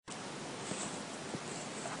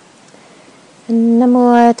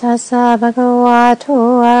Namo tassa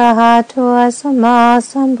bhagavato arahato samma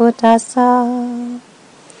sambuddhassa.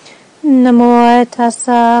 Namo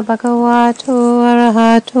tassa bhagavato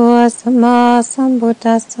arahato samma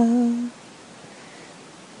sambuddhassa.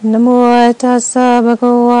 Namo tassa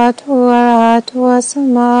bhagavato arahato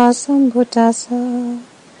samma sambuddhassa.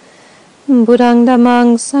 Buddhang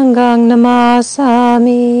dhammang sanghang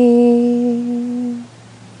namasami.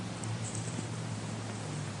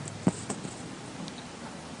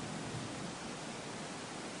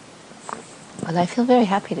 Well, I feel very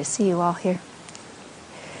happy to see you all here.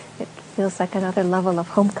 It feels like another level of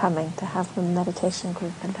homecoming to have a meditation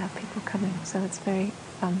group and to have people coming. So it's very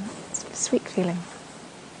it's a sweet feeling.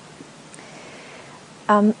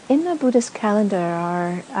 In the Buddhist calendar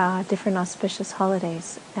are different auspicious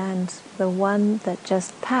holidays, and the one that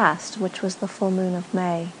just passed, which was the full moon of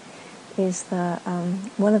May, is the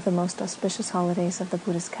one of the most auspicious holidays of the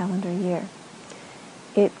Buddhist calendar year.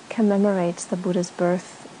 It commemorates the Buddha's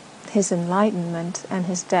birth, his enlightenment, and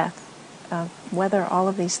his death. Whether all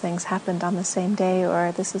of these things happened on the same day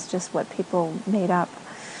or this is just what people made up,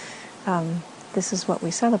 this is what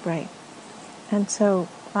we celebrate. And so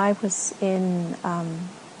I was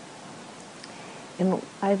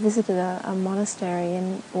I visited a monastery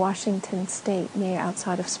in Washington State,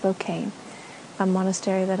 outside of Spokane, a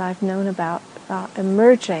monastery that I've known about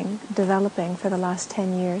developing for the last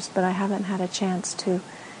 10 years, but I haven't had a chance to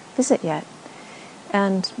visit yet.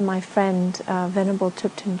 And my friend, Venerable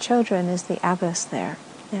Thupten Chodron, is the abbess there.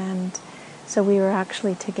 And so we were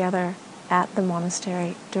actually together at the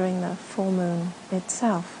monastery during the full moon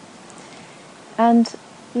itself. And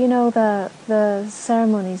you know, the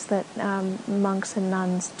ceremonies that monks and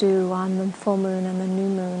nuns do on the full moon and the new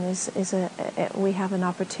moon we have an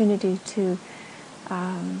opportunity to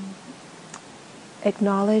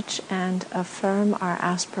acknowledge and affirm our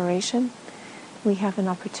aspiration. We have an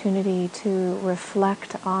opportunity to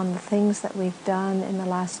reflect on the things that we've done in the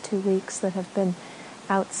last 2 weeks that have been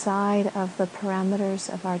outside of the parameters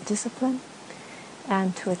of our discipline,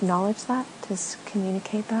 and to acknowledge that, to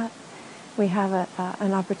communicate that. We have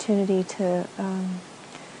an opportunity to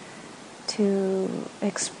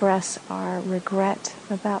express our regret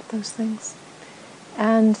about those things.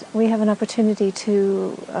 And we have an opportunity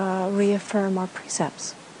to reaffirm our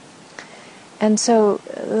precepts. And so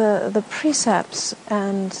the precepts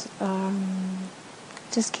and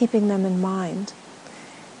just keeping them in mind,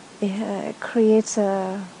 it creates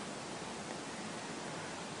a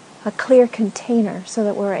clear container so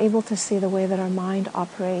that we're able to see the way that our mind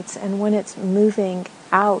operates, and when it's moving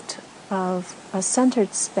out of a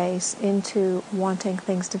centered space into wanting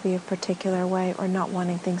things to be a particular way or not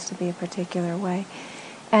wanting things to be a particular way.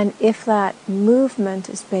 And if that movement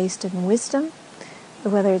is based in wisdom,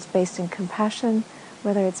 whether it's based in compassion,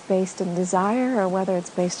 whether it's based in desire, or whether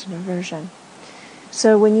it's based in aversion.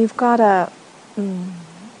 So when you've got a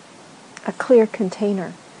clear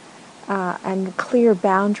container, and clear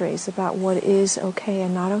boundaries about what is okay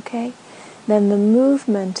and not okay, then the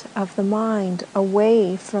movement of the mind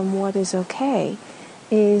away from what is okay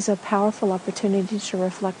is a powerful opportunity to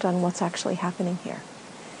reflect on what's actually happening here.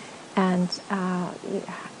 And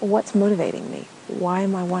what's motivating me? Why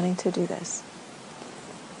am I wanting to do this?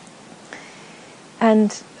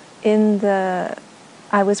 And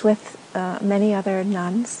I was with many other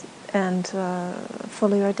nuns and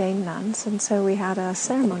fully ordained nuns, and so we had a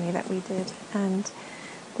ceremony that we did, and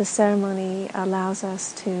the ceremony allows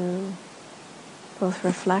us to both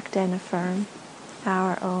reflect and affirm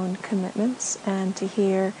our own commitments and to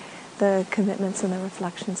hear the commitments and the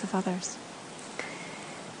reflections of others.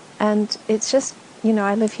 And it's just,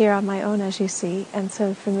 I live here on my own, as you see, and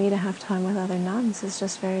so for me to have time with other nuns is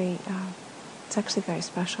just very, it's actually very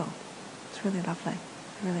special. It's really lovely.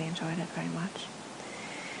 I really enjoyed it very much.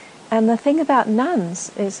 And the thing about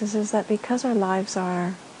nuns is that because our lives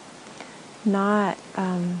are not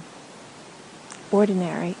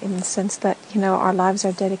ordinary, in the sense that, our lives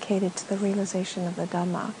are dedicated to the realization of the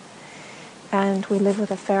Dhamma, and we live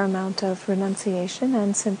with a fair amount of renunciation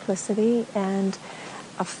and simplicity and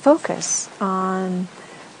a focus on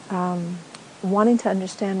wanting to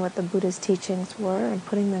understand what the Buddha's teachings were and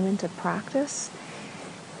putting them into practice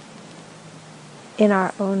in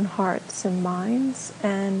our own hearts and minds,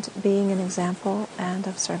 and being an example and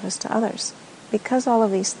of service to others. Because all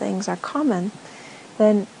of these things are common,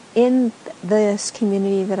 then in this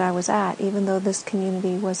community that I was at, even though this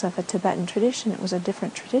community was of a Tibetan tradition, it was a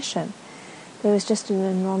different tradition, there was just an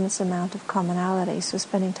enormous amount of commonality. So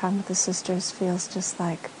spending time with the sisters feels just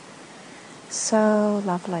like so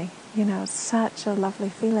lovely, such a lovely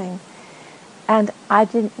feeling. And I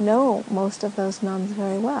didn't know most of those nuns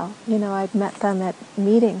very well. I'd met them at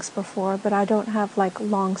meetings before, but I don't have like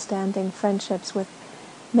long-standing friendships with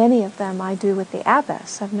many of them. I do with the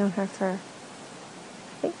abbess. I've known her for, I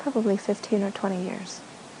think, probably 15 or 20 years.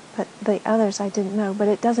 But the others I didn't know. But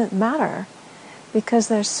it doesn't matter, because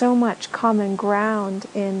there's so much common ground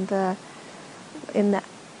in our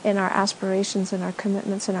aspirations, in our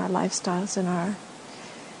commitments, in our lifestyles, in our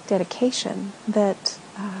dedication, that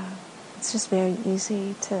it's just very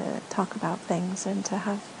easy to talk about things and to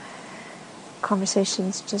have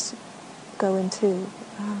conversations just go into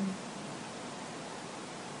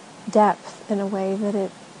depth in a way that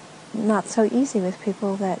it's not so easy with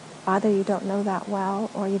people that either you don't know that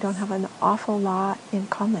well or you don't have an awful lot in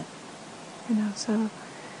common. So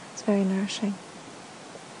it's very nourishing.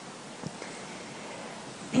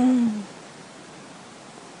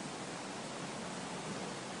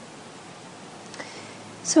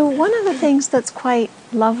 So one of the things that's quite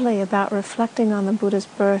lovely about reflecting on the Buddha's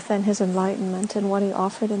birth and his enlightenment and what he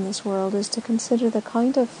offered in this world is to consider the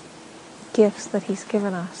kind of gifts that he's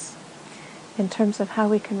given us in terms of how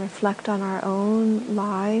we can reflect on our own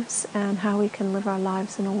lives and how we can live our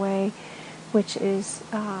lives in a way which is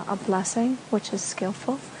a blessing, which is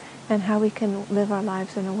skillful, and how we can live our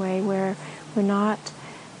lives in a way where we're not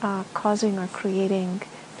causing or creating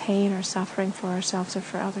pain or suffering for ourselves or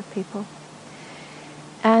for other people.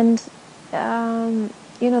 And, the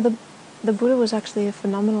Buddha was actually a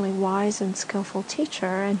phenomenally wise and skillful teacher,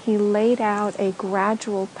 and he laid out a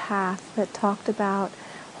gradual path that talked about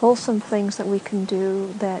wholesome things that we can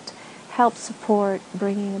do that help support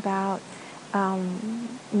bringing about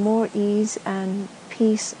more ease and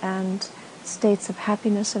peace and states of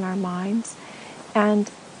happiness in our minds,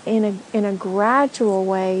 and in a gradual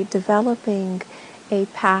way developing a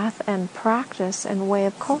path and practice and way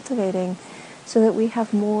of cultivating so that we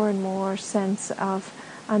have more and more sense of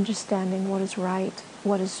understanding what is right,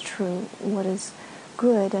 what is true, what is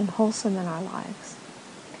good and wholesome in our lives.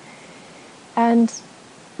 And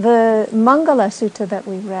the Mangala Sutta that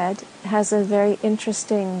we read has a very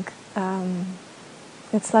interesting,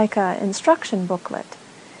 it's like an instruction booklet.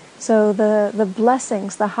 So the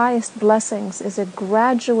blessings, the highest blessings, is a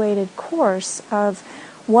graduated course of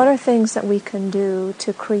what are things that we can do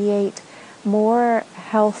to create more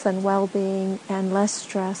health and well-being and less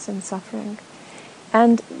stress and suffering.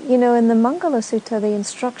 And, in the Mangala Sutta, the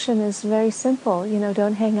instruction is very simple.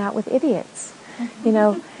 Don't hang out with idiots.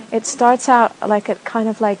 It starts out like a kind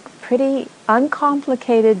of like pretty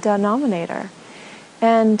uncomplicated denominator,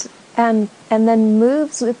 and then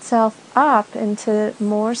moves itself up into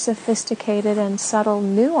more sophisticated and subtle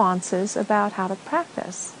nuances about how to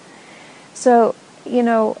practice. So,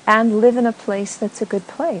 and live in a place that's a good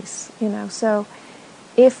place, So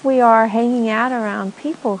if we are hanging out around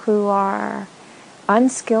people who are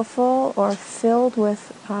unskillful or filled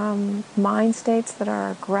with mind states that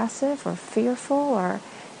are aggressive or fearful or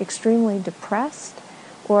extremely depressed,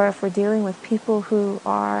 or if we're dealing with people who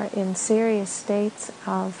are in serious states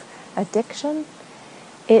of addiction,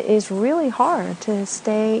 it is really hard to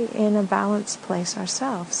stay in a balanced place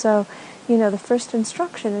ourselves. So, the first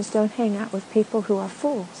instruction is don't hang out with people who are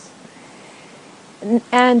fools.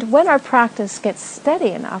 And when our practice gets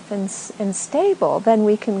steady enough and stable, then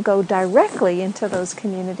we can go directly into those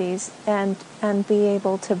communities and be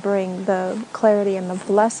able to bring the clarity and the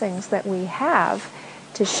blessings that we have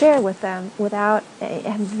to share with them without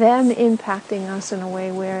them impacting us in a way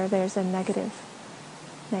where there's a negative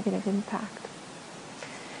impact.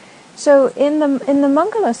 So in the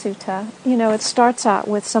Mangala Sutta, it starts out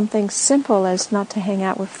with something simple as not to hang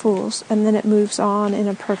out with fools, and then it moves on in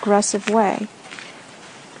a progressive way.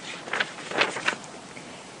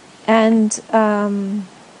 And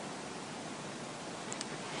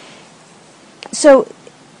so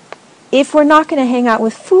if we're not going to hang out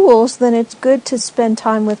with fools, then it's good to spend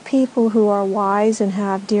time with people who are wise and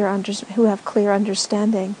who have clear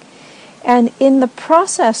understanding. And in the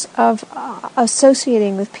process of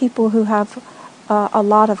associating with people who have a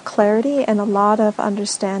lot of clarity and a lot of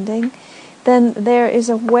understanding, then there is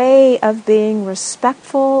a way of being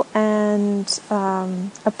respectful and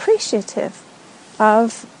appreciative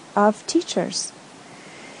of teachers.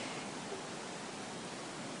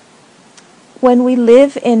 When we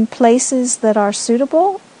live in places that are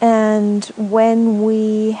suitable, and when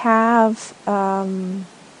we have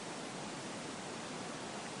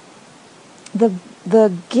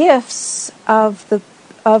the gifts of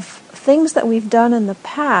things that we've done in the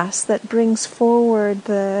past that brings forward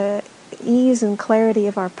the ease and clarity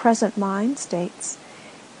of our present mind states,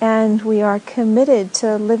 and we are committed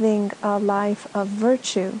to living a life of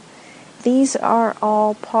virtue these are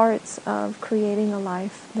all parts of creating a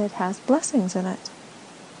life that has blessings in it.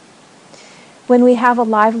 When we have a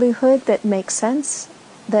livelihood that makes sense,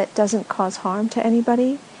 that doesn't cause harm to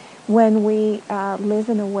anybody, when we live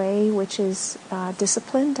in a way which is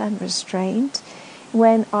disciplined and restrained,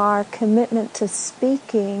 when our commitment to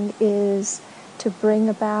speaking is to bring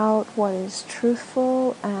about what is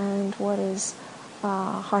truthful and what is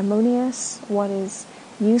harmonious, what is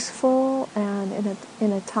useful and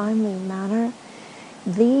in a timely manner,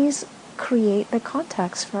 these create the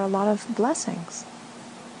context for a lot of blessings.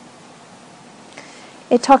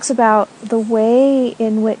 It talks about the way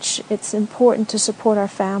in which it's important to support our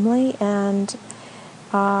family, and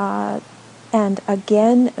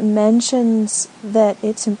again mentions that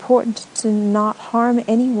it's important to not harm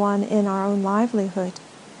anyone in our own livelihood.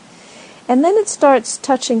 And then it starts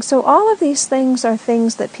touching, so all of these things are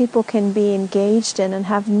things that people can be engaged in and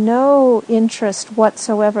have no interest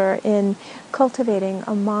whatsoever in cultivating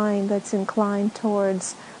a mind that's inclined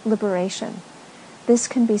towards liberation. This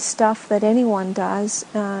can be stuff that anyone does,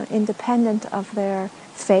 independent of their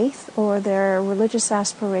faith or their religious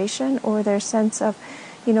aspiration or their sense of,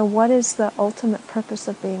 what is the ultimate purpose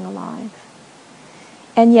of being alive.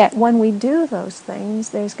 And yet, when we do those things,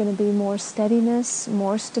 there's going to be more steadiness,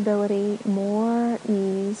 more stability, more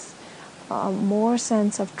ease, more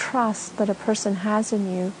sense of trust that a person has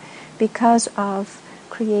in you because of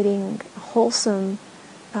creating wholesome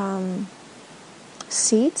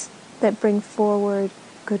seeds that bring forward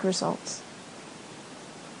good results.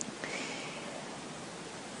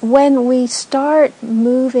 When we start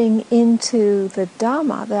moving into the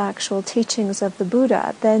Dhamma, the actual teachings of the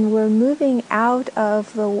Buddha, then we're moving out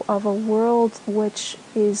of a world which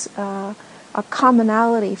is a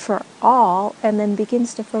commonality for all, and then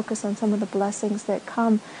begins to focus on some of the blessings that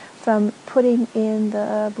come from putting in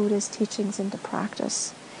the Buddha's teachings into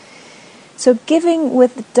practice. So giving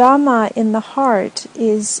with Dhamma in the heart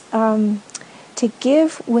is to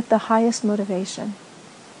give with the highest motivation,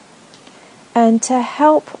 and to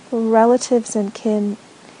help relatives and kin.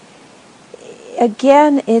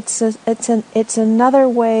 Again, it's another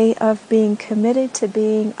way of being committed to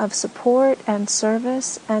being of support and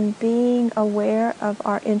service and being aware of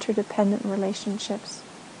our interdependent relationships.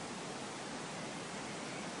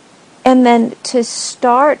 And then to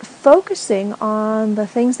start focusing on the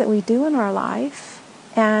things that we do in our life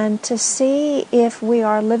and to see if we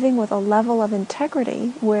are living with a level of integrity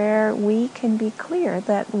where we can be clear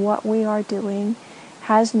that what we are doing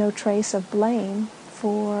has no trace of blame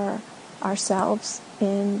for ourselves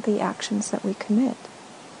in the actions that we commit.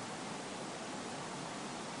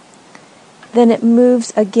 Then it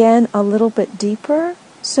moves again a little bit deeper.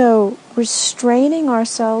 So restraining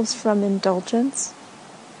ourselves from indulgence,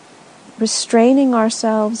 restraining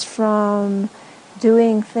ourselves from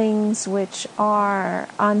doing things which are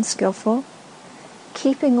unskillful,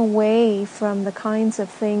 keeping away from the kinds of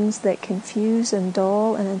things that confuse and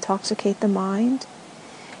dull and intoxicate the mind,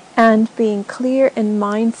 and being clear and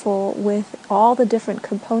mindful with all the different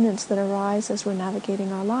components that arise as we're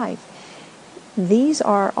navigating our life. These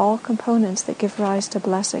are all components that give rise to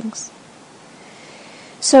blessings.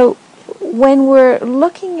 So when we're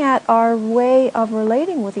looking at our way of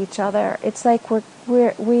relating with each other, it's like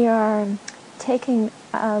we are taking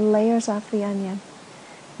layers off the onion.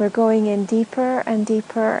 We're going in deeper and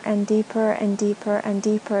deeper and deeper and deeper and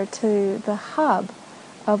deeper to the hub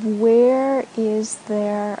of where is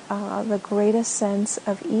there the greatest sense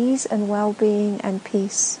of ease and well-being and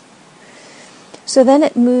peace. So then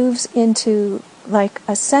it moves into like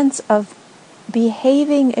a sense of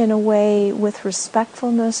behaving in a way with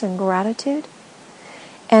respectfulness and gratitude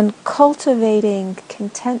and cultivating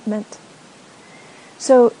contentment.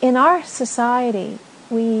 So in our society,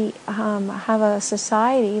 we have a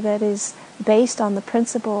society that is based on the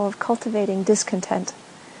principle of cultivating discontent,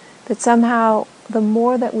 that somehow the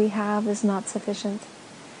more that we have is not sufficient.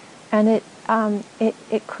 And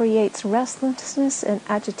it creates restlessness and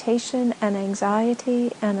agitation and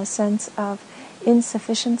anxiety and a sense of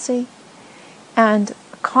insufficiency, and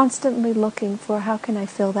constantly looking for how can I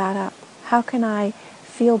fill that up? How can I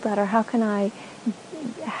feel better? How can I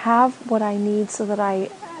have what I need so that I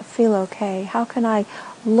feel okay? How can I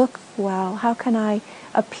look well? How can I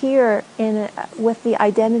appear with the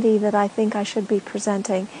identity that I think I should be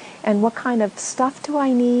presenting? And what kind of stuff do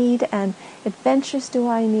I need and adventures do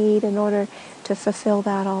I need in order to fulfill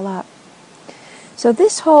that all up? So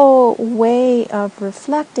this whole way of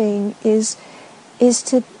reflecting is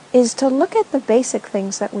to look at the basic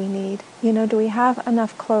things that we need. Do we have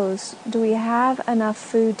enough clothes? Do we have enough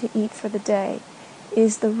food to eat for the day?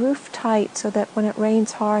 Is the roof tight so that when it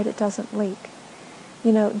rains hard it doesn't leak?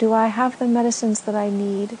 Do I have the medicines that I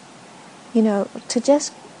need, to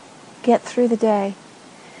just get through the day?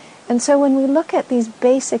 And so when we look at these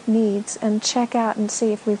basic needs and check out and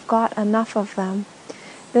see if we've got enough of them,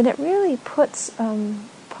 then it really puts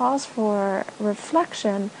pause for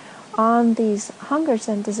reflection on these hungers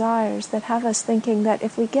and desires that have us thinking that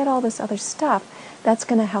if we get all this other stuff, that's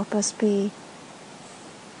going to help us be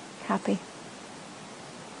happy.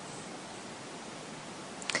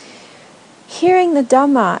 Hearing the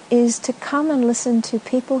Dhamma is to come and listen to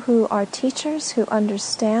people who are teachers, who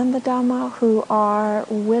understand the Dhamma, who are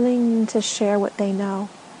willing to share what they know.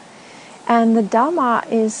 And the Dhamma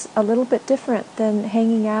is a little bit different than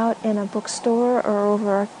hanging out in a bookstore or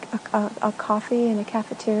over a coffee in a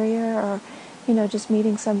cafeteria, or just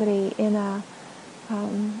meeting somebody in a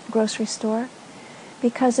grocery store,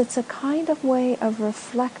 because it's a kind of way of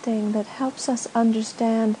reflecting that helps us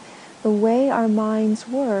understand the way our minds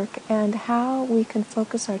work and how we can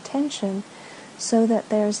focus our attention so that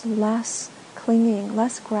there's less clinging,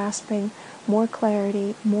 less grasping, more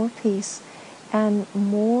clarity, more peace, and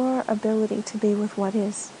more ability to be with what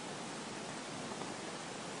is.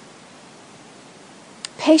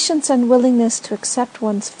 Patience and willingness to accept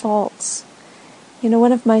one's faults.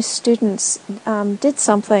 One of my students did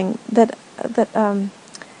something that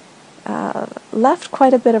left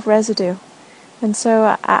quite a bit of residue. And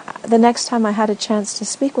so the next time I had a chance to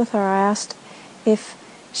speak with her, I asked if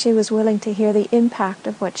she was willing to hear the impact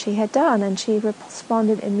of what she had done, and she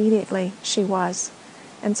responded immediately she was.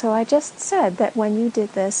 And so I just said that when you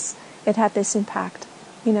did this, it had this impact.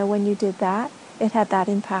 When you did that, it had that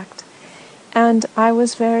impact. And I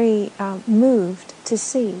was very moved to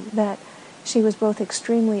see that she was both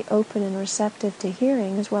extremely open and receptive to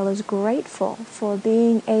hearing, as well as grateful for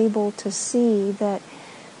being able to see that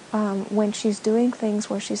when she's doing things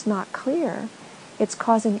where she's not clear, it's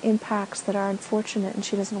causing impacts that are unfortunate, and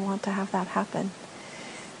she doesn't want to have that happen.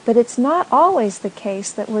 But it's not always the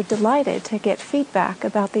case that we're delighted to get feedback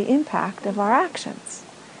about the impact of our actions.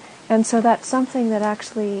 And so that's something that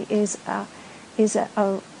actually is a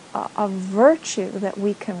virtue that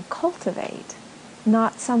we can cultivate,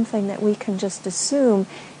 not something that we can just assume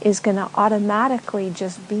is going to automatically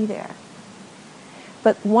just be there.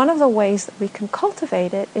 But one of the ways that we can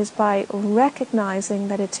cultivate it is by recognizing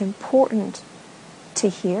that it's important to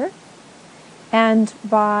hear, and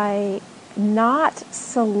by not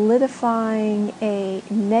solidifying a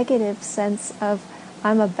negative sense of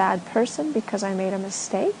I'm a bad person because I made a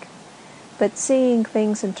mistake, but seeing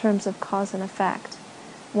things in terms of cause and effect.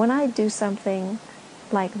 When I do something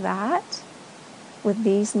like that, with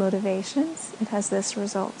these motivations, it has this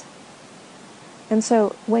result. And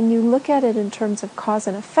so when you look at it in terms of cause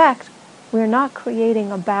and effect, we're not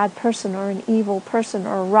creating a bad person or an evil person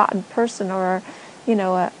or a rotten person or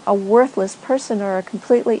a worthless person or a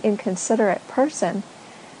completely inconsiderate person.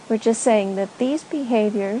 We're just saying that these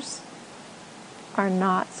behaviors are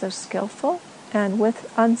not so skillful, and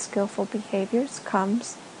with unskillful behaviors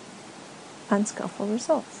comes unskillful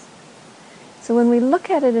results. So when we look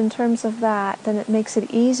at it in terms of that, then it makes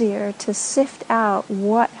it easier to sift out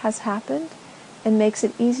what has happened, and makes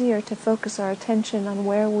it easier to focus our attention on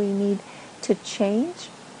where we need to change,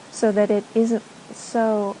 so that it isn't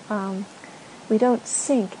so, we don't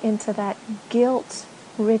sink into that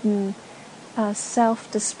guilt-ridden,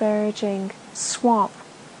 self-disparaging swamp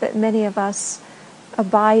that many of us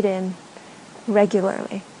abide in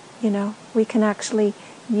regularly. We can actually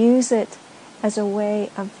use it as a way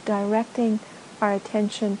of directing our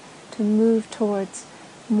attention to move towards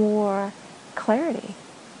more clarity,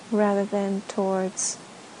 rather than towards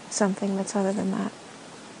something that's other than that.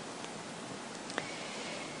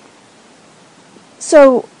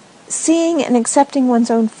 So, seeing and accepting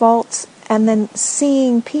one's own faults, and then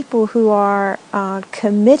seeing people who are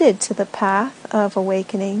committed to the path of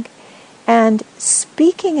awakening, and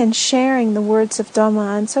speaking and sharing the words of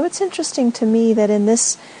Dhamma. And so it's interesting to me that in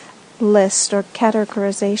this list or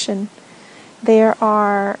categorization, there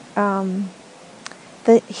are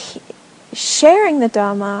sharing the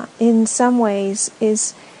Dhamma in some ways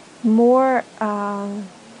is more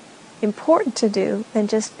important to do than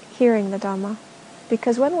just hearing the Dhamma.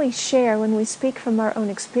 Because when we share, when we speak from our own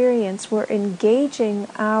experience, we're engaging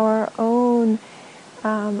our own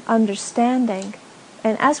understanding.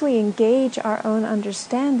 And as we engage our own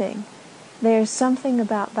understanding, there's something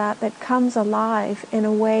about that comes alive in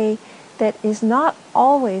a way that is not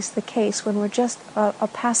always the case when we're just a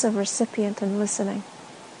passive recipient and listening.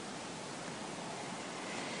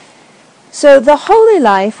 So the holy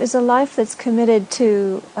life is a life that's committed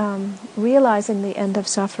to realizing the end of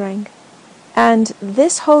suffering. And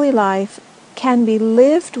this holy life can be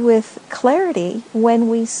lived with clarity when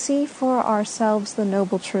we see for ourselves the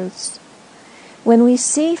noble truths. When we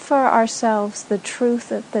see for ourselves the truth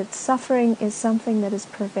that suffering is something that is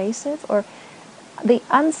pervasive, or the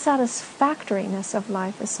unsatisfactoriness of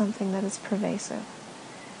life is something that is pervasive.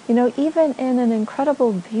 Even in an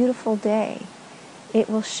incredible, beautiful day, it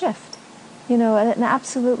will shift. An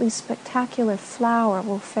absolutely spectacular flower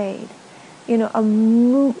will fade. A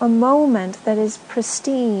moment that is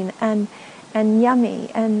pristine and yummy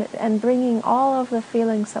and bringing all of the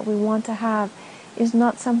feelings that we want to have is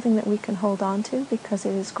not something that we can hold on to, because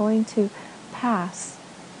it is going to pass.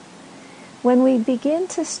 When we begin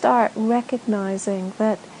to start recognizing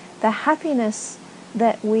that the happiness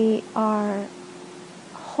that we are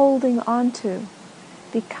holding on to,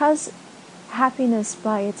 because happiness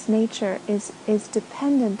by its nature is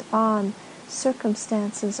dependent on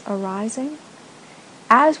circumstances arising,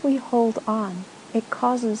 as we hold on, it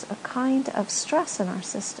causes a kind of stress in our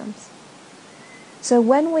systems. So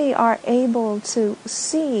when we are able to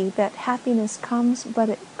see that happiness comes but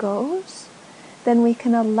it goes, then we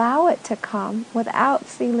can allow it to come without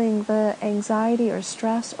feeling the anxiety or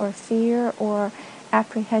stress or fear or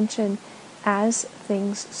apprehension as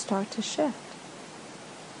things start to shift.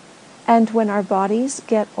 And when our bodies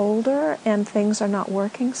get older and things are not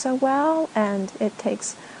working so well, and it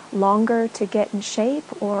takes longer to get in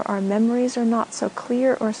shape, or our memories are not so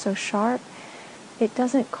clear or so sharp, it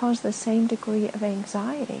doesn't cause the same degree of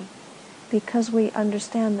anxiety, because we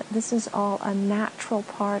understand that this is all a natural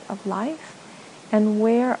part of life, and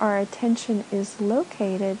where our attention is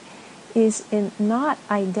located is in not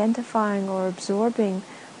identifying or absorbing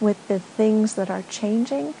with the things that are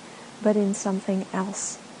changing, but in something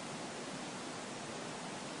else.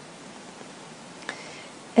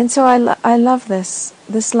 And so I love this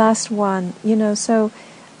last one, so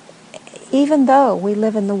even though we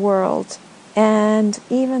live in the world, and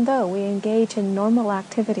even though we engage in normal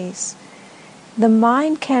activities, the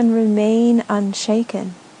mind can remain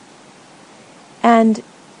unshaken and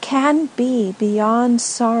can be beyond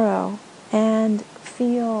sorrow and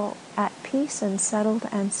feel at peace and settled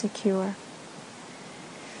and secure.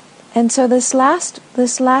 And so this last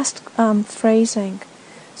phrasing,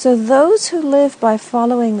 so those who live by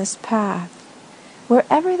following this path,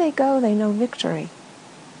 wherever they go, they know victory.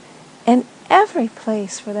 And every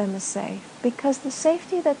place for them is safe, because the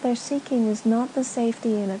safety that they're seeking is not the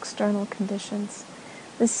safety in external conditions.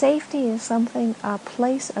 The safety is something, a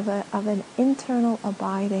place of an internal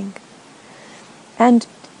abiding. And,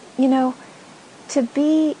 to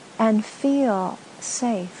be and feel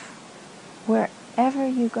safe wherever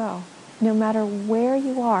you go, no matter where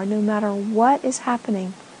you are, no matter what is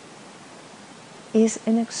happening, is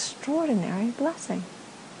an extraordinary blessing.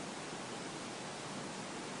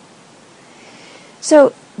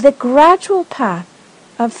 So the gradual path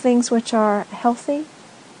of things which are healthy,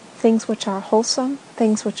 things which are wholesome,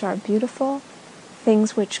 things which are beautiful,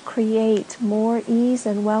 things which create more ease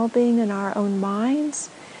and well-being in our own minds,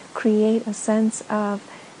 create a sense of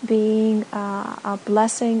being a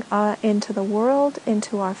blessing into the world,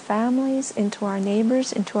 into our families, into our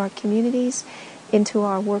neighbors, into our communities, into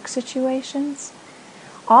our work situations.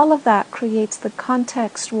 All of that creates the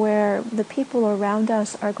context where the people around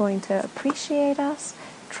us are going to appreciate us,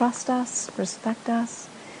 trust us, respect us.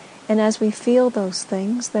 And as we feel those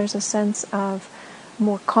things, there's a sense of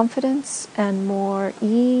more confidence and more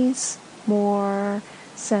ease, more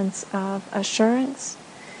sense of assurance.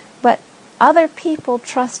 But other people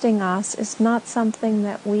trusting us is not something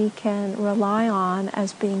that we can rely on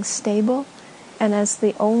as being stable and as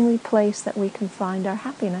the only place that we can find our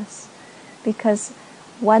happiness. Because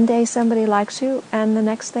one day somebody likes you and the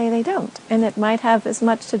next day they don't. And it might have as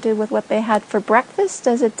much to do with what they had for breakfast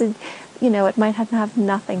as it did, it might have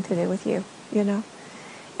nothing to do with you,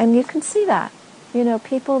 And you can see that,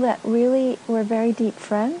 people that really were very deep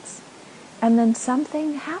friends, and then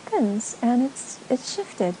something happens and it's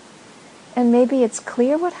shifted. And maybe it's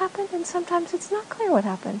clear what happened, and sometimes it's not clear what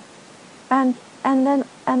happened. And then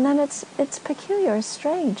it's peculiar, it's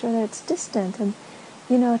strange, or it's distant, and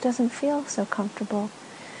it doesn't feel so comfortable.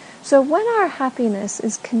 So when our happiness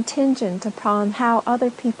is contingent upon how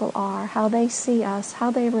other people are, how they see us,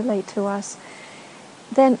 how they relate to us,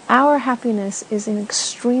 then our happiness is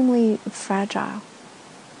extremely fragile.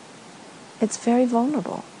 It's very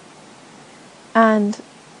vulnerable. And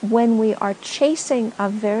when we are chasing a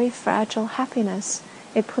very fragile happiness,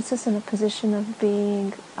 it puts us in a position of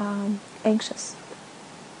being anxious.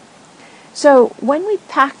 So when we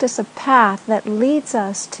practice a path that leads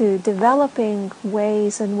us to developing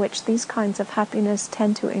ways in which these kinds of happiness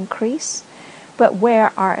tend to increase, But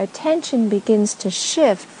where our attention begins to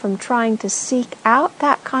shift from trying to seek out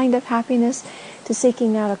that kind of happiness to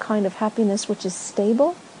seeking out a kind of happiness which is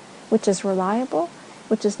stable, which is reliable,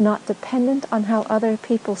 which is not dependent on how other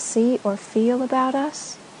people see or feel about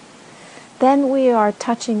us, then we are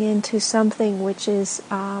touching into something which is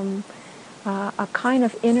a kind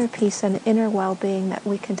of inner peace and inner well-being that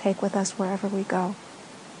we can take with us wherever we go.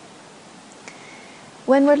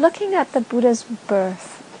 When we're looking at the Buddha's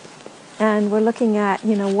birth, and we're looking at,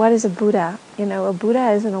 what is a Buddha? A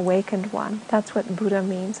Buddha is an awakened one. That's what Buddha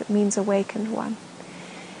means. It means awakened one.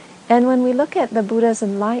 And when we look at the Buddha's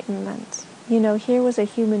enlightenment, here was a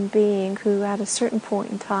human being who at a certain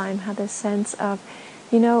point in time had a sense of,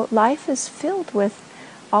 life is filled with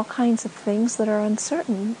all kinds of things that are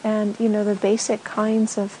uncertain. And, the basic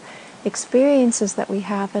kinds of experiences that we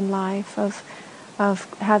have in life of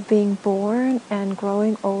being born and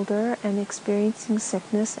growing older and experiencing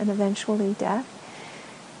sickness and eventually death.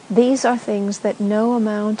 These are things that no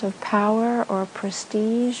amount of power or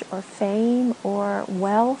prestige or fame or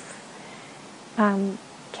wealth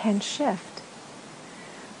can shift.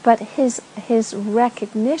 But his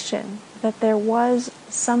recognition that there was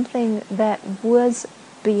something that was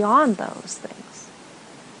beyond those things,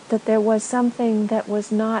 that there was something that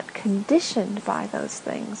was not conditioned by those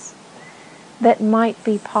things, that might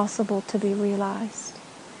be possible to be realized.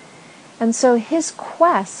 And so his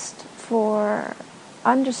quest for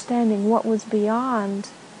understanding what was beyond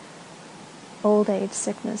old age,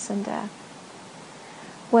 sickness, and death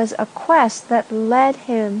was a quest that led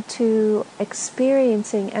him to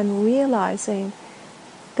experiencing and realizing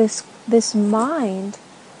this mind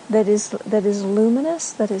that is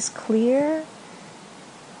luminous, that is clear,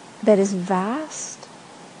 that is vast,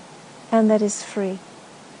 and that is free.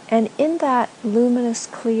 And in that luminous,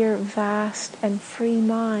 clear, vast, and free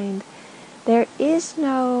mind, there is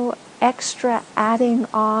no extra adding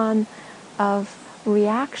on of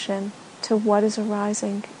reaction to what is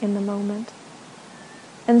arising in the moment.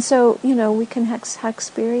 And so, we can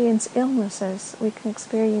experience illnesses, we can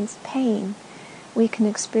experience pain, we can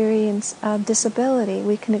experience disability,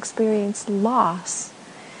 we can experience loss.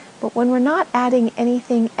 But when we're not adding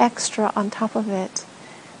anything extra on top of it,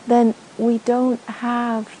 then we don't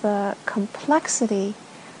have the complexity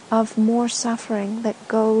of more suffering that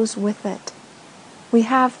goes with it. We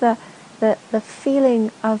have the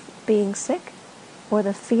feeling of being sick or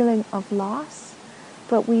the feeling of loss,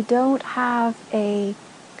 but we don't have the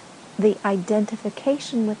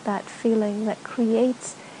identification with that feeling that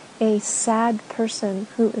creates a sad person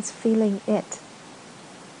who is feeling it.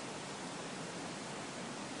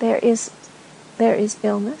 There is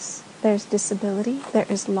illness, there's disability, there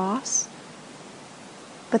is loss,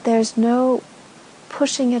 but there's no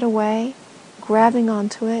pushing it away, grabbing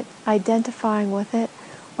onto it, identifying with it,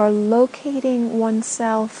 or locating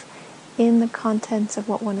oneself in the contents of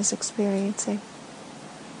what one is experiencing.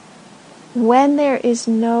 When there is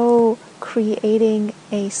no creating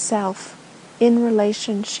a self in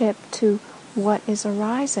relationship to what is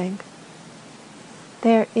arising,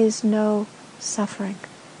 there is no suffering.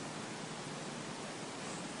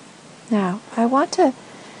 Now, I want to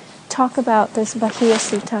talk about this Bahiya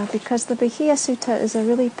Sutta because the Bahiya Sutta is a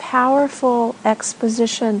really powerful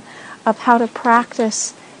exposition of how to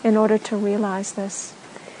practice in order to realize this.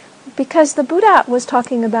 Because the Buddha was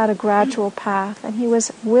talking about a gradual path, and he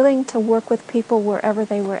was willing to work with people wherever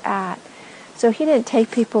they were at. So he didn't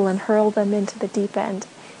take people and hurl them into the deep end.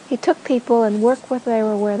 He took people and worked with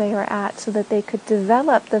them where they were at so that they could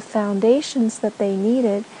develop the foundations that they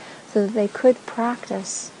needed so that they could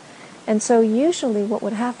practice. And so usually what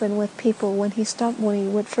would happen with people when he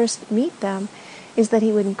would first meet them is that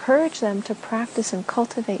he would encourage them to practice and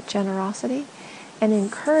cultivate generosity and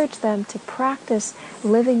encourage them to practice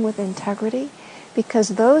living with integrity, because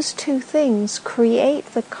those two things create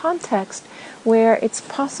the context where it's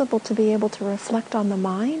possible to be able to reflect on the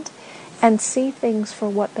mind and see things for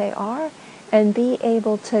what they are and be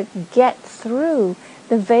able to get through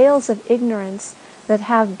the veils of ignorance that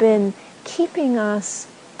have been keeping us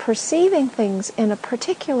perceiving things in a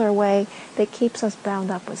particular way that keeps us bound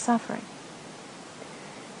up with suffering.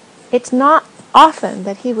 It's not often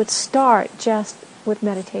that he would start just with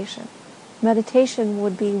meditation. Meditation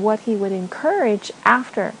would be what he would encourage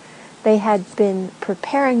after they had been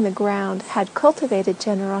preparing the ground, had cultivated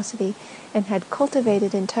generosity, and had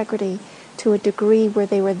cultivated integrity to a degree where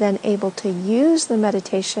they were then able to use the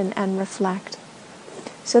meditation and reflect.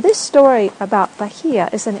 So this story about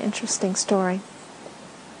Bahiya is an interesting story.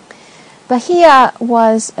 Bahiya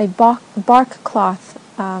was a bark cloth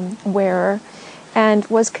wearer and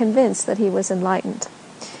was convinced that he was enlightened.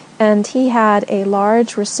 And he had a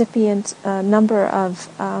large recipient number of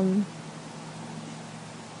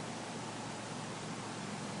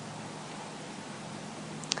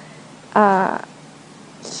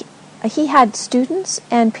he had students,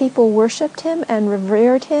 and people worshipped him and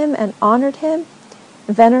revered him and honored him,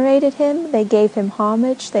 venerated him. They gave him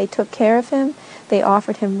homage. They took care of him. They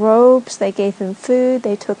offered him robes. They gave him food.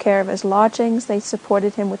 They took care of his lodgings. They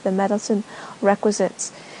supported him with the medicine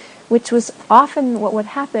requisites, which was often what would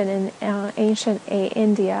happen in ancient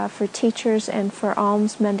India for teachers and for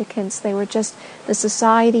alms mendicants. They were just, the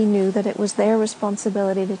society knew that it was their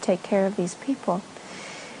responsibility to take care of these people.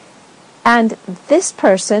 And this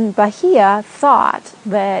person, Bahiya, thought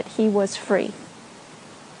that he was free.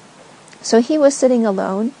 So he was sitting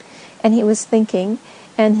alone, and he was thinking,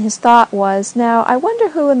 and his thought was, now, I wonder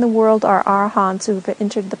who in the world are arahants who have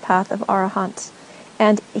entered the path of arahants.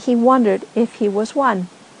 And he wondered if he was one.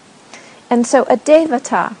 And so a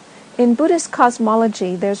devata, in Buddhist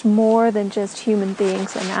cosmology, there's more than just human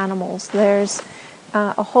beings and animals. There's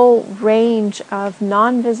a whole range of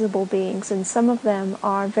non-visible beings, and some of them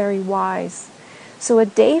are very wise. So a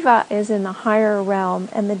deva is in the higher realm,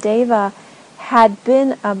 and the deva had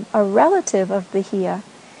been a relative of Bahiya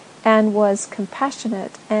and was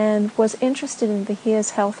compassionate and was interested in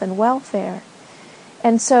Bahiya's health and welfare.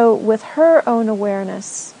 And so with her own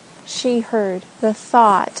awareness, she heard the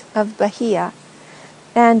thought of Bahiya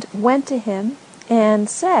and went to him and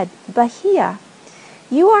said, Bahiya,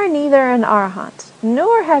 you are neither an arahant,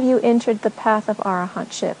 nor have you entered the path of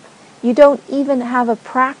arahantship. You don't even have a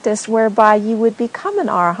practice whereby you would become an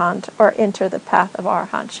arahant or enter the path of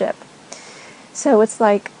arahantship. So it's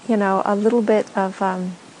like, a little bit of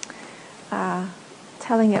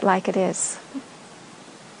telling it like it is.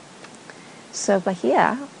 So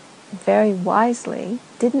Bahiya, very wisely,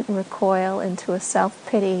 didn't recoil into a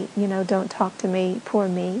self-pity, don't talk to me, poor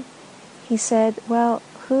me. He said, well,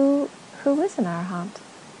 who is an arahant,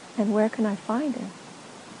 and where can I find him?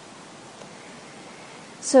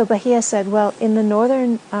 So Bahiya said, well, in the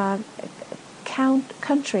northern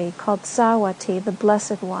country called Savatthi, the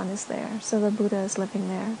Blessed One is there. So the Buddha is living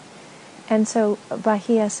there. And so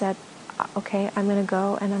Bahiya said, okay, I'm going to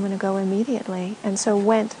go, and I'm going to go immediately. And so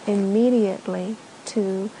went immediately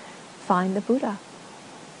to find the Buddha,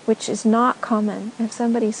 which is not common. If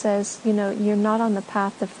somebody says, you're not on the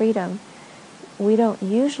path to freedom, we don't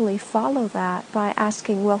usually follow that by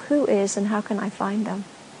asking, well, who is and how can I find them?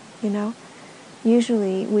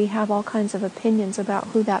 Usually we have all kinds of opinions about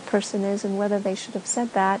who that person is and whether they should have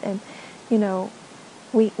said that, and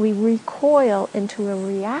we recoil into a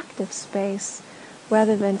reactive space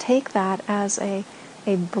rather than take that as a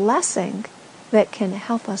blessing that can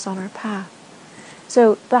help us on our path.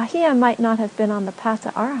 So Bahiya might not have been on the path to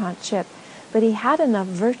arahantship, but he had enough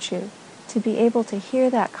virtue to be able to hear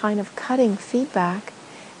that kind of cutting feedback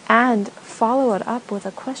and follow it up with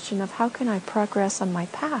a question of how can I progress on my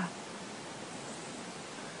path?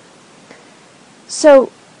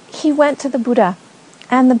 So he went to the Buddha,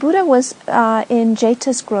 and the Buddha was in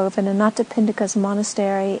Jeta's Grove in Anathapindika's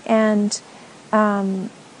monastery, and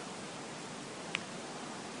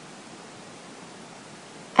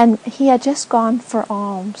he had just gone for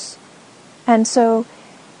alms. And so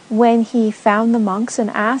when he found the monks and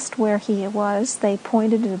asked where he was, they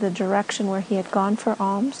pointed to the direction where he had gone for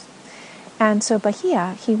alms. And so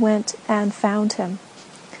Bahiya, he went and found him.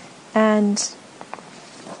 And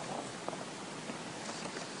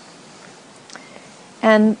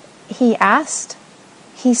he asked,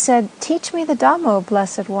 he said, teach me the Dhammo,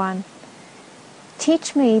 Blessed One.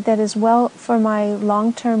 Teach me that is well for my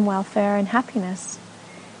long-term welfare and happiness.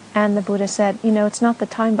 And the Buddha said, it's not the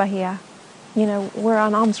time, Bahiya. We're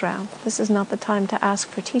on alms round. This is not the time to ask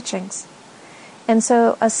for teachings. And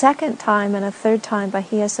so a second time and a third time,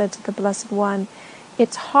 Bahiya said to the Blessed One,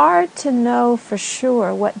 it's hard to know for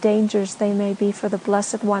sure what dangers they may be for the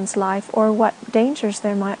Blessed One's life or what dangers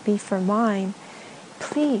there might be for mine.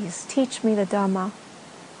 Please teach me the Dhamma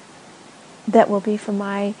that will be for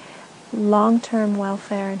my long-term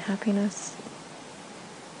welfare and happiness.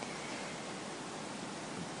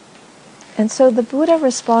 And so the Buddha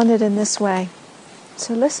responded in this way.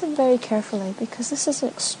 So listen very carefully, because this is an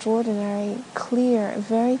extraordinary, clear,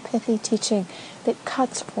 very pithy teaching that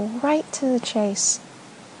cuts right to the chase.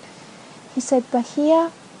 He said,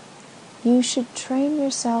 Bahiya, you should train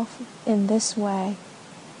yourself in this way.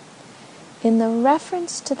 In the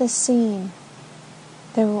reference to the seen,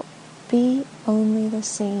 there will be only the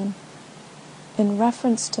seen. In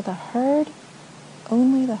reference to the heard,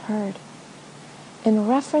 only the heard. In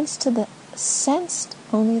reference to the sensed,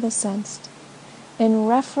 only the sensed. In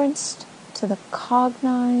reference to the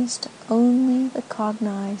cognized, only the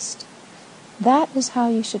cognized. That is how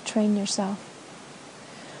you should train yourself.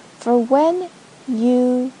 For when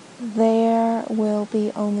you, there will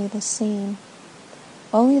be only the seen,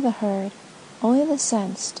 only the heard, only the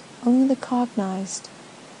sensed, only the cognized.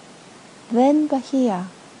 Then Bahiya,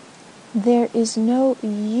 there is no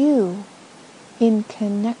you in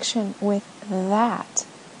connection with that.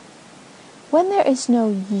 When there is no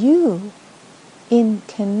you in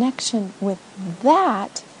connection with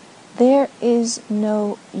that, there is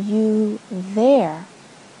no you there.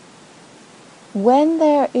 When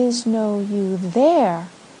there is no you there,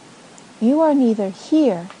 you are neither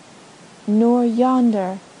here, nor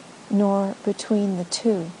yonder, nor between the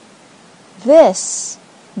two. This,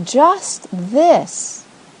 just this,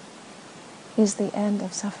 is the end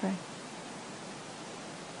of suffering.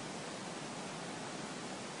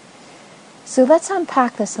 So let's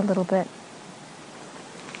unpack this a little bit.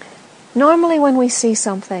 Normally when we see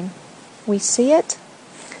something, we see it,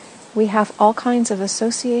 we have all kinds of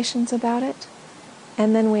associations about it,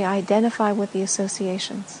 and then we identify with the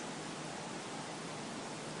associations.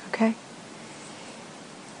 Okay?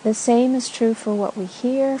 The same is true for what we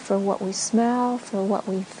hear, for what we smell, for what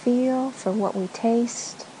we feel, for what we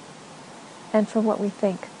taste, and for what we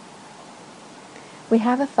think. We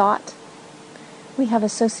have a thought. We have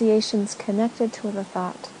associations connected to the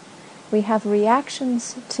thought. We have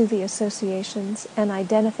reactions to the associations and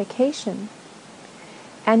identification.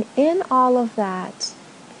 And in all of that,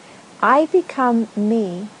 I become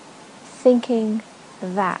me thinking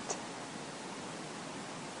that.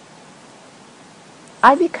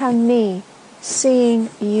 I become me seeing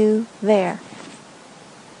you there.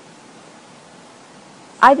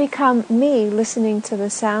 I become me listening to the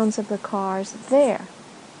sounds of the cars there.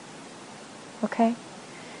 Okay?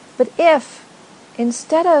 But if,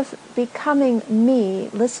 instead of becoming me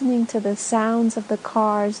listening to the sounds of the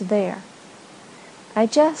cars there, I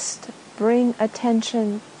just bring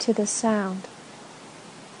attention to the sound,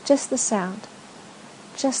 just the sound,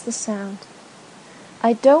 just the sound.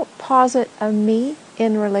 I don't posit a me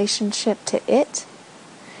in relationship to it.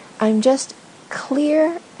 I'm just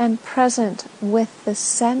clear and present with the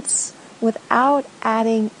sense without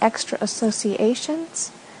adding extra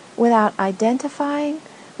associations, without identifying,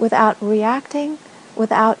 without reacting,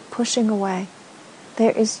 without pushing away.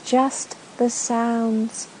 There is just the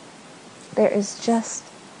sounds. There is just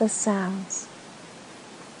the sounds.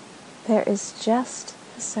 There is just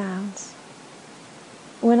the sounds.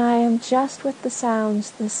 When I am just with the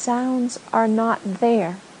sounds are not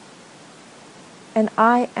there. And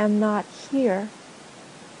I am not here.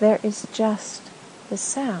 There is just the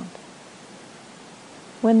sound.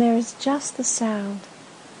 When there is just the sound,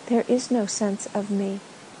 there is no sense of me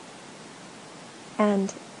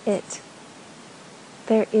and it.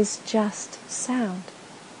 There is just sound.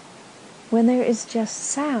 When there is just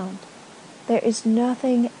sound, there is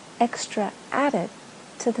nothing extra added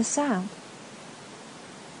to the sound.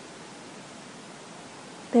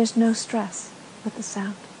 There's no stress with the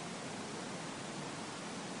sound.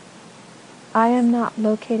 I am not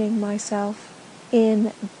locating myself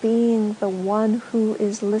in being the one who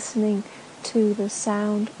is listening to the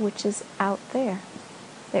sound which is out there.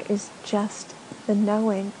 There is just the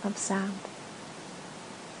knowing of sound.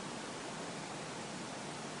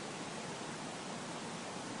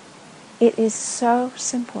 It is so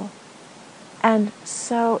simple and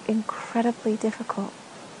so incredibly difficult.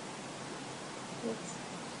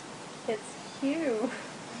 It's huge.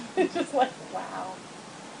 It's just like, wow.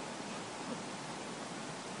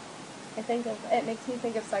 It makes me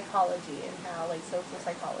think of psychology and how, like, social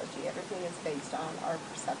psychology, everything is based on our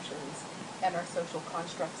perceptions and our social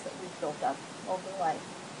constructs that we've built up over life.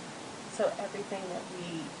 So everything that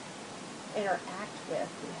we interact with,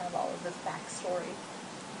 we have all of this backstory.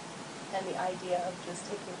 And the idea of just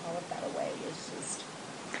taking all of that away is just...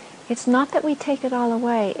 It's not that we take it all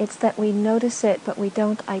away, it's that we notice it, but we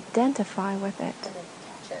don't identify with it. And then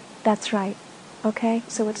catch it. That's right. Okay?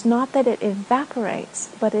 So it's not that it evaporates,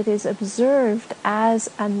 but it is observed as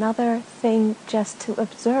another thing just to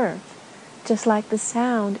observe. Just like the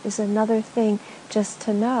sound is another thing just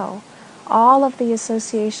to know. All of the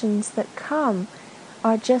associations that come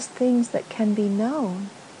are just things that can be known.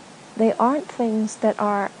 They aren't things that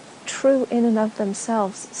are true in and of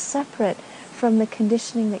themselves, separate from the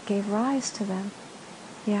conditioning that gave rise to them.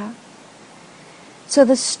 Yeah? So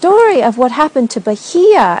the story of what happened to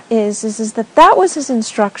Bahiya is that was his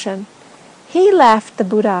instruction. He left the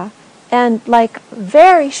Buddha, and like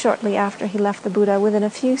very shortly after he left the Buddha, within a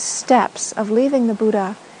few steps of leaving the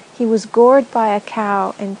Buddha, he was gored by a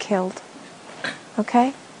cow and killed.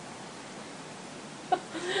 Okay?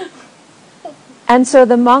 And so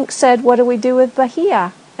the monk said, what do we do with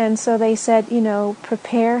Bahiya? And so they said,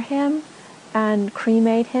 prepare him and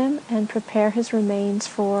cremate him and prepare his remains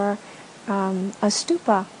for a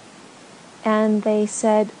stupa. And they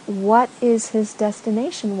said, what is his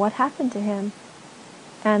destination? What happened to him?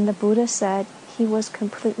 And the Buddha said, he was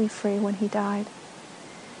completely free when he died.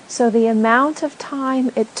 So the amount of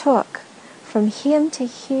time it took from him to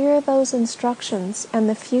hear those instructions and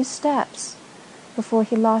the few steps before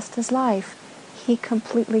he lost his life, he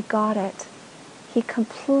completely got it. He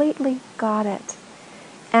completely got it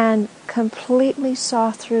and completely saw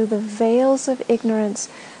through the veils of ignorance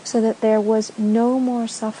so that there was no more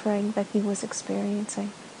suffering that he was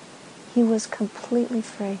experiencing. He was completely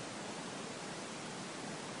free.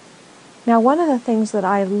 Now, one of the things that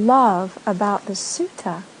I love about the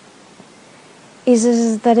sutta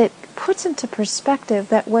is that it puts into perspective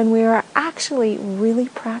that when we are actually really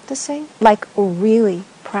practicing, like really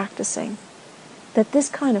practicing, that this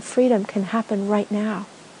kind of freedom can happen right now.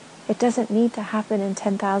 It doesn't need to happen in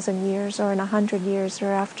 10,000 years or in 100 years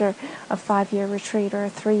or after a 5-year retreat or a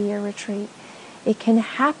 3-year retreat. It can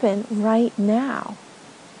happen right now.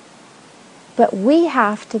 But we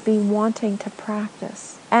have to be wanting to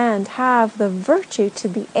practice and have the virtue to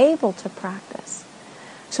be able to practice.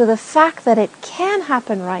 So the fact that it can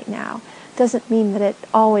happen right now doesn't mean that it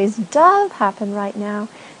always does happen right now,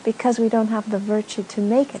 because we don't have the virtue to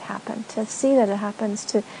make it happen, to see that it happens,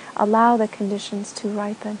 to allow the conditions to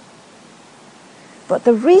ripen. But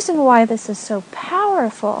the reason why this is so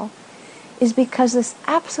powerful is because this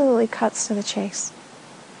absolutely cuts to the chase.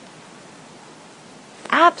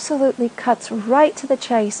 Absolutely cuts right to the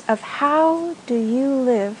chase of how do you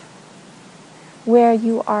live where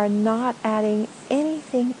you are not adding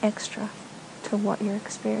anything extra to what you're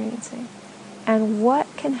experiencing. And what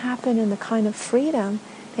can happen in the kind of freedom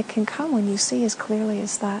that can come when you see as clearly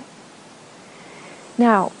as that.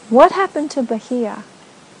 Now, what happened to Bahiya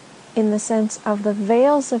in the sense of the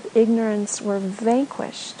veils of ignorance were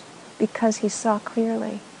vanquished because he saw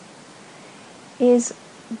clearly is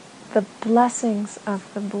the blessings of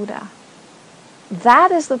the Buddha.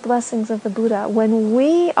 That is the blessings of the Buddha when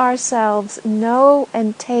we ourselves know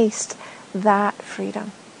and taste that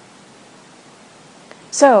freedom.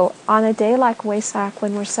 So, on a day like Wesak,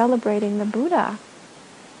 when we're celebrating the Buddha,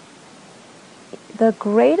 the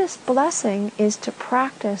greatest blessing is to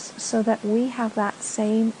practice so that we have that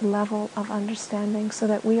same level of understanding, so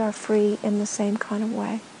that we are free in the same kind of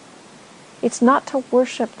way. It's not to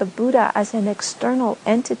worship the Buddha as an external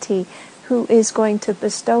entity who is going to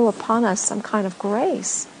bestow upon us some kind of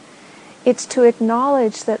grace. It's to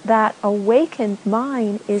acknowledge that that awakened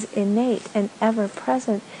mind is innate and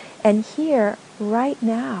ever-present and here right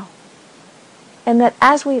now. And that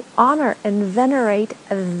as we honor and venerate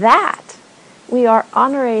that, we are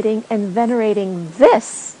honoring and venerating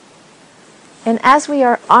this. And as we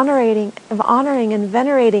are honoring and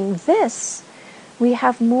venerating this, we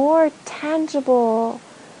have more tangible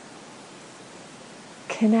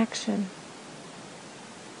connection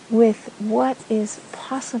with what is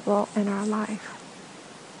possible in our life.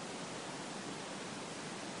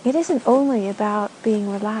 It isn't only about being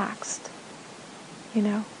relaxed,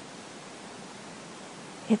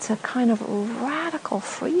 It's a kind of radical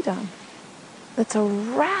freedom. It's a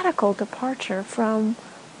radical departure from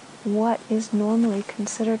what is normally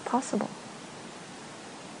considered possible.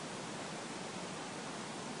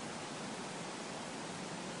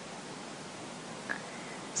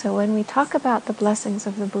 So when we talk about the blessings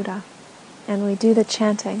of the Buddha, and we do the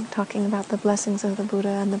chanting, talking about the blessings of the Buddha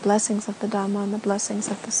and the blessings of the Dhamma and the blessings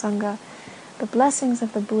of the Sangha, the blessings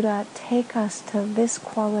of the Buddha take us to this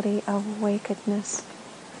quality of awakenedness.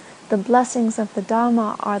 The blessings of the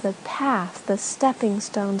Dhamma are the path, the stepping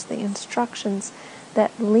stones, the instructions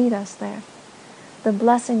that lead us there. The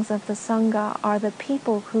blessings of the Sangha are the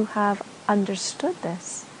people who have understood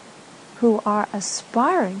this, who are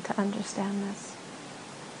aspiring to understand this.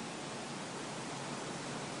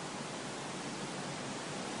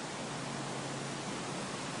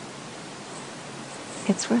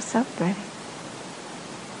 It's worth celebrating.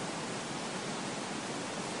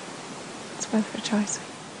 It's worth rejoicing.